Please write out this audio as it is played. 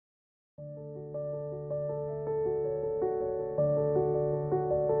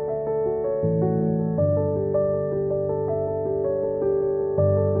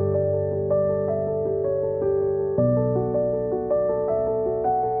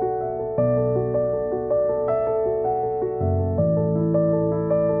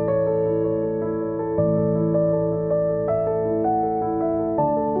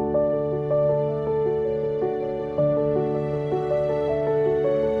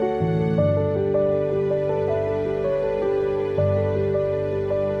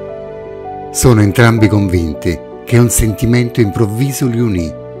Sono entrambi convinti che un sentimento improvviso li unì.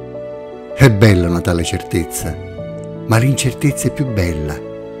 È bella una tale certezza, ma l'incertezza è più bella.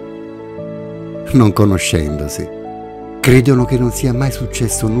 Non conoscendosi, credono che non sia mai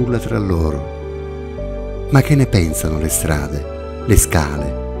successo nulla tra loro. Ma che ne pensano le strade, le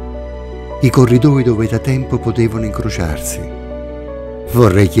scale, i corridoi dove da tempo potevano incrociarsi?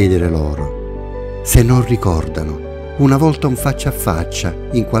 Vorrei chiedere loro se non ricordano una volta un faccia a faccia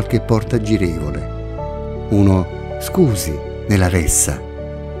in qualche porta girevole, uno scusi nella ressa,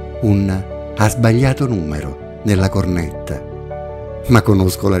 un ha sbagliato numero nella cornetta. Ma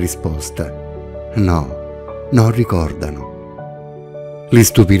conosco la risposta. No, non ricordano. Li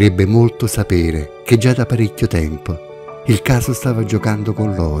stupirebbe molto sapere che già da parecchio tempo il caso stava giocando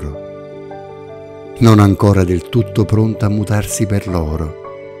con loro. Non ancora del tutto pronta a mutarsi per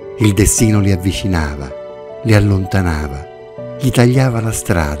loro, il destino li avvicinava, li allontanava, gli tagliava la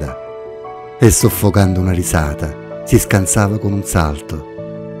strada e soffocando una risata si scansava con un salto.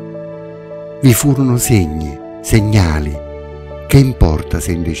 Vi furono segni, segnali, che importa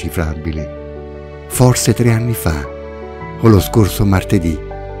se indecifrabili. Forse 3 anni fa, o lo scorso martedì,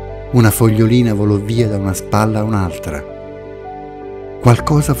 una fogliolina volò via da una spalla a un'altra.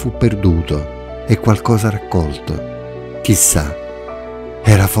 Qualcosa fu perduto e qualcosa raccolto. Chissà,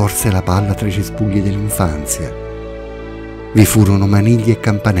 era forse la palla tra i cespugli dell'infanzia. Vi furono maniglie e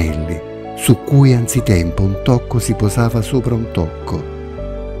campanelli, su cui anzitempo un tocco si posava sopra un tocco,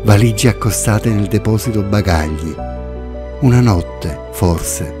 valigie accostate nel deposito bagagli. Una notte,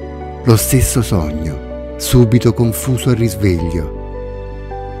 forse, lo stesso sogno, subito confuso al risveglio.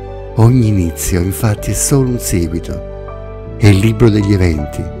 Ogni inizio, infatti, è solo un seguito, e il libro degli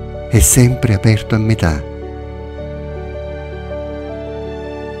eventi è sempre aperto a metà.